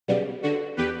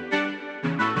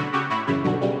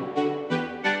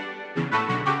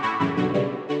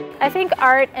think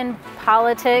art and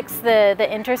politics,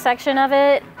 the intersection of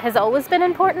it, has always been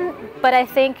important, but I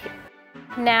think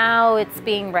now it's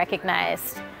being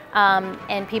recognized,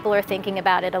 and people are thinking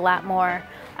about it a lot more.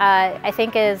 I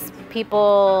think as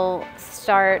people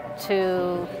start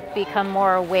to become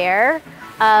more aware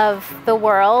of the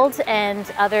world and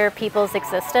other people's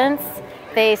existence,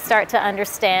 they start to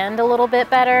understand a little bit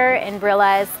better and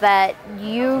realize that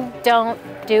you don't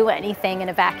do anything in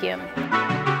a vacuum.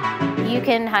 You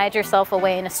can hide yourself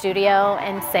away in a studio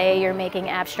and say you're making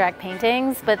abstract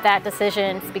paintings, but that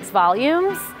decision speaks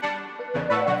volumes.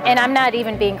 And I'm not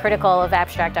even being critical of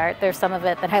abstract art. There's some of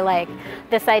it that I like.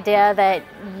 This idea that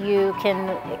you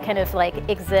can kind of like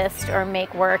exist or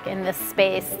make work in this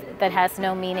space that has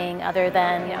no meaning other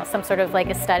than, you know, some sort of like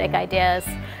aesthetic ideas,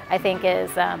 I think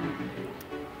is,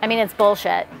 I mean, it's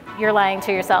bullshit. You're lying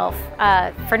to yourself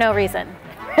for no reason,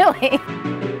 really.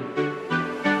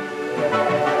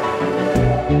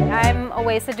 I'm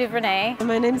Oasa DuVerney.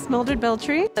 My name is Mildred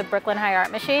Beltré. The Brooklyn High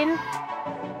Art Machine.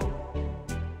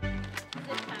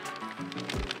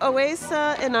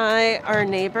 Oasa and I are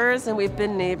neighbors, and we've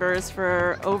been neighbors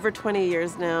for over 20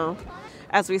 years now.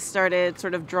 As we started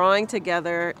sort of drawing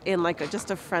together in like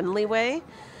just a friendly way,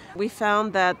 we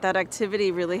found that that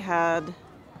activity really had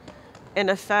an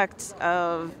effect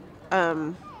of,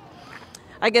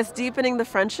 I guess, deepening the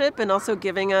friendship and also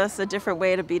giving us a different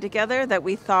way to be together that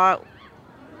we thought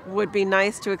would be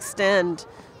nice to extend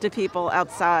to people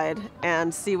outside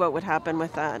and see what would happen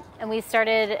with that. And we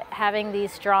started having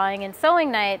these drawing and sewing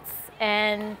nights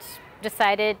and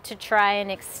decided to try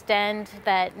and extend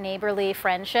that neighborly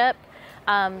friendship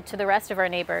to the rest of our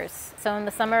neighbors. So in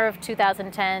the summer of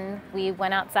 2010, we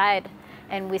went outside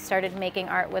and we started making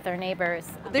art with our neighbors.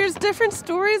 There's different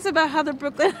stories about how the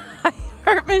Brooklyn High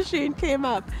Art Machine came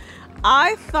up.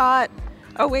 I thought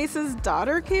Oasa's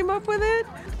daughter came up with it.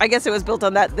 I guess it was built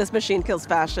on that this machine kills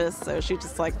fascists, so she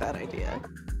just liked that idea.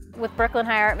 With Brooklyn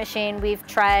High Art Machine, we've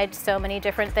tried so many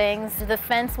different things. The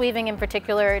fence weaving in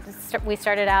particular, we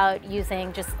started out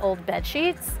using just old bed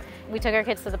sheets. We took our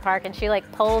kids to the park and she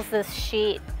like pulls this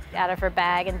sheet out of her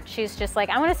bag and she's just like,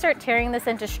 I want to start tearing this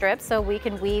into strips so we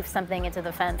can weave something into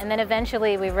the fence. And then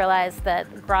eventually we realized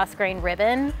that gross grain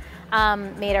ribbon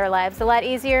made our lives a lot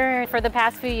easier. For the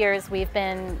past few years, we've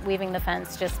been weaving the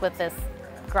fence just with this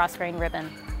gross grain ribbon.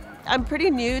 I'm pretty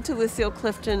new to Lucille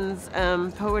Clifton's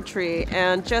poetry,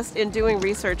 and just in doing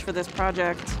research for this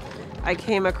project, I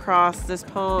came across this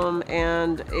poem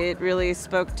and it really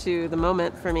spoke to the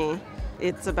moment for me.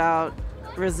 It's about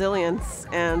resilience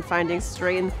and finding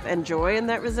strength and joy in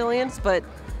that resilience, but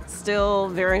still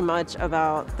very much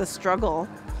about the struggle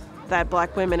that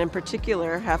Black women in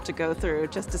particular have to go through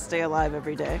just to stay alive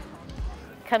every day.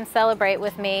 Come celebrate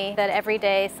with me that every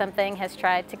day something has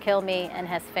tried to kill me and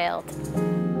has failed.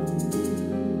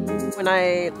 When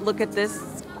I look at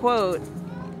this quote,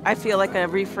 I feel like a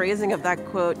rephrasing of that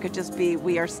quote could just be,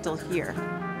 we are still here,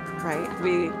 right?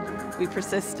 We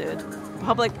persisted.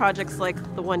 Public projects like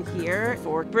the one here,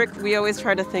 for BRIC, we always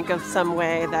try to think of some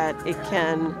way that it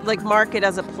can like mark it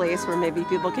as a place where maybe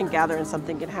people can gather and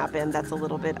something can happen that's a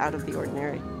little bit out of the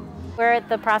ordinary. We're at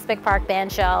the Prospect Park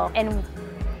Bandshell, and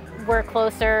we're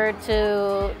closer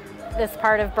to this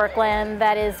part of Brooklyn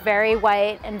that is very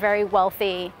white and very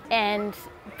wealthy, and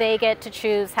they get to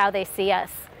choose how they see us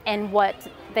and what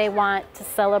they want to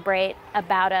celebrate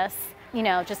about us. You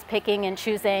know, just picking and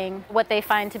choosing what they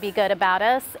find to be good about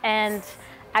us. And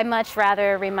I'd much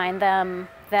rather remind them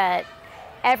that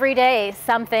every day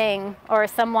something or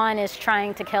someone is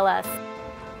trying to kill us.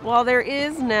 While there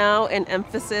is now an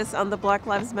emphasis on the Black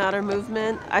Lives Matter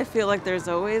movement, I feel like there's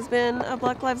always been a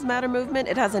Black Lives Matter movement.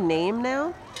 It has a name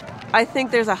now. I think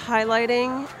there's a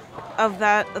highlighting of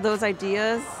those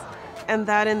ideas, and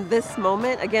that in this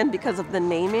moment, again, because of the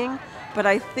naming, but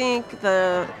I think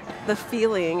the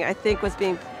feeling, I think, was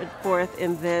being put forth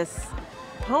in this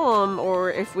poem,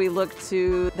 or if we look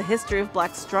to the history of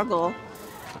Black struggle,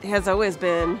 it has always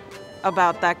been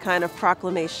about that kind of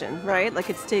proclamation, right? Like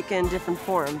it's taken different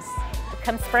forms.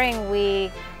 Come spring,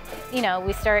 we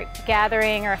start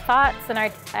gathering our thoughts and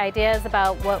our ideas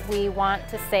about what we want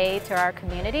to say to our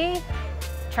community,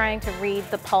 trying to read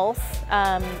the pulse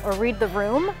or read the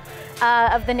room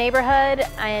of the neighborhood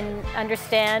and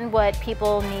understand what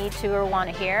people need to or want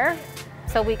to hear.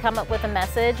 So we come up with a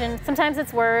message, and sometimes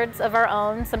it's words of our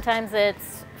own, sometimes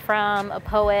it's from a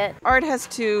poet. Art has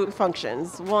two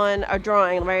functions. One, a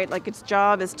drawing, right? Like its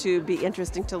job is to be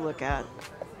interesting to look at,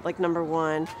 like number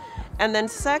one. And then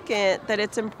second, that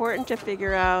it's important to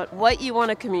figure out what you want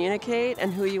to communicate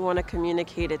and who you want to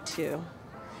communicate it to.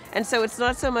 And so it's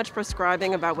not so much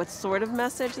prescribing about what sort of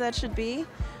message that should be,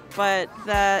 but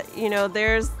that,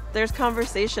 there's There's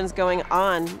conversations going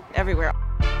on everywhere.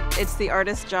 It's the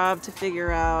artist's job to figure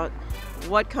out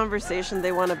what conversation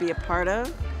they want to be a part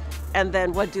of, and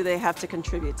then what do they have to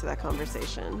contribute to that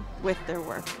conversation with their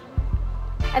work.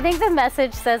 I think the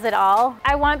message says it all.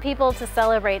 I want people to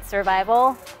celebrate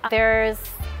survival. There's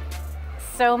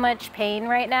so much pain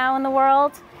right now in the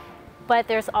world, but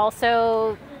there's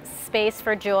also space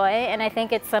for joy, and I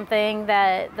think it's something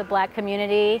that the Black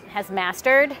community has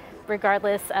mastered.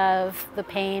 Regardless of the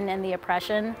pain and the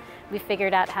oppression, we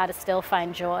figured out how to still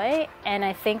find joy, and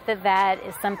I think that that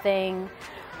is something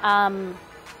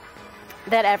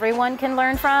that everyone can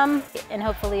learn from and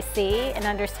hopefully see and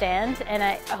understand, and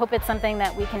I hope it's something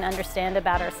that we can understand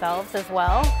about ourselves as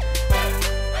well.